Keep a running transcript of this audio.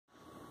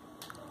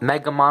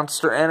Mega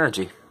Monster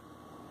Energy.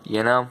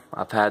 You know,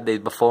 I've had these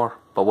before,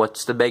 but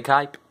what's the big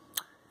hype?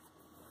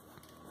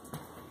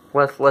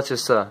 Let's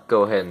just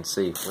go ahead and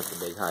see what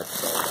the big hype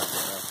is all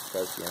about,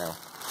 because, you know,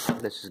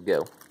 let's just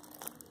go.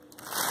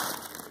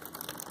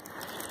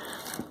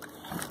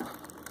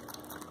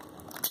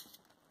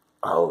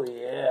 Oh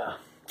yeah,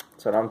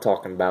 that's what I'm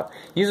talking about.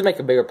 Used to make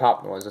a bigger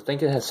pop noise. I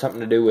think it has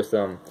something to do with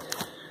I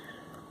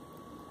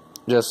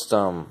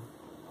don't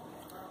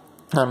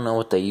know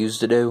what they used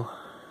to do.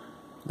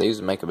 They used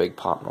to make a big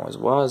pop noise.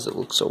 Why does it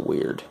look so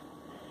weird?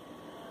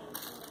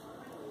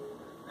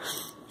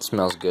 It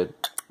smells good.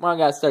 Well,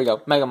 guys, there you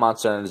go. Mega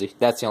Monster Energy.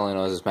 That's the only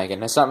noise it's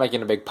making. It's not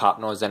making a big pop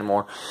noise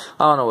anymore.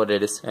 I don't know what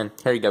it is. And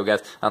here you go,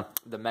 guys.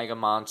 The Mega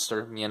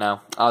Monster, you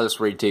know. I'll just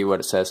read to you what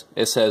it says.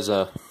 It says,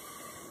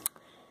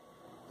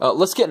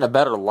 let's get in a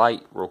better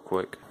light real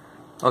quick.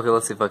 Okay,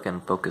 let's see if I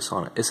can focus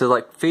on it. It says,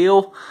 like,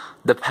 feel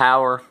the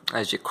power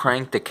as you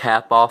crank the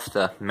cap off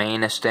the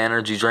mainest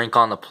energy drink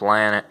on the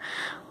planet.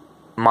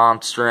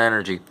 Monster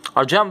Energy.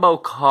 Our jumbo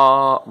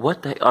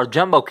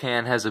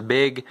can has a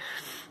big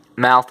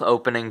mouth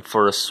opening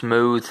for a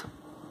smooth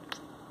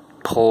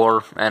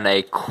pour and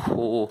a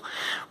cool,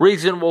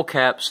 reasonable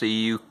cap so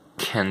you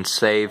can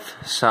save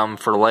some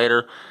for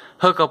later.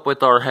 Hook up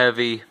with our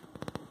heavy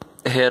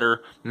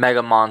hitter,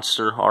 Mega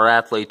Monster. Our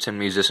athletes and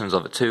musicians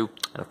love it too.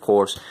 And of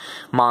course,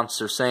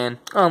 Monster saying,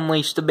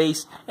 unleash the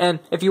beast. And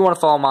if you want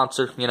to follow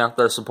Monster, you know,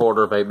 they're a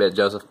supporter of 8-Bit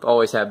Joseph.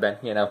 Always have been,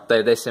 you know.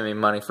 They send me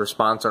money for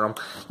sponsoring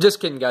them. Just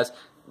kidding, guys.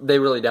 They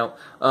really don't.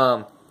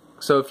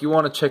 So if you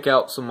want to check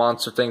out some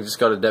Monster things, just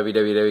go to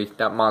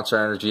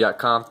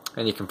www.monsterenergy.com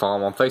and you can follow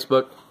them on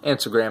Facebook,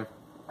 Instagram,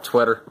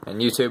 Twitter, and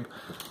YouTube.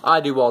 I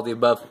do all the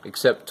above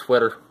except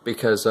Twitter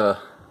because I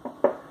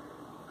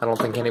don't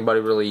think anybody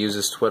really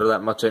uses Twitter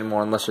that much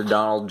anymore unless you're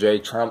Donald J.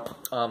 Trump.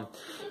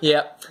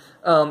 Yeah.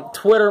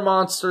 Twitter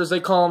monsters,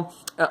 they call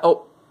them.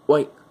 Oh,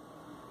 wait.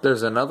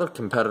 There's another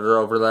competitor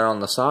over there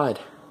on the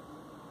side.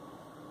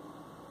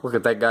 Look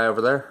at that guy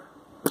over there.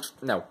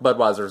 No,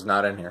 Budweiser's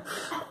not in here.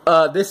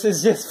 This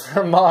is just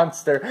for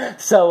Monster.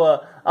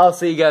 So, I'll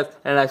see you guys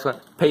in the next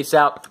one. Peace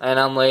out and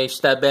unleash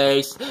the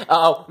beast.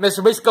 Uh-oh,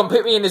 Mr. Beast gonna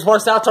put me in his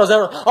worst outros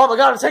ever. Oh my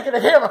god, I'm taking the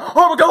camera.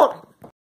 Oh my god.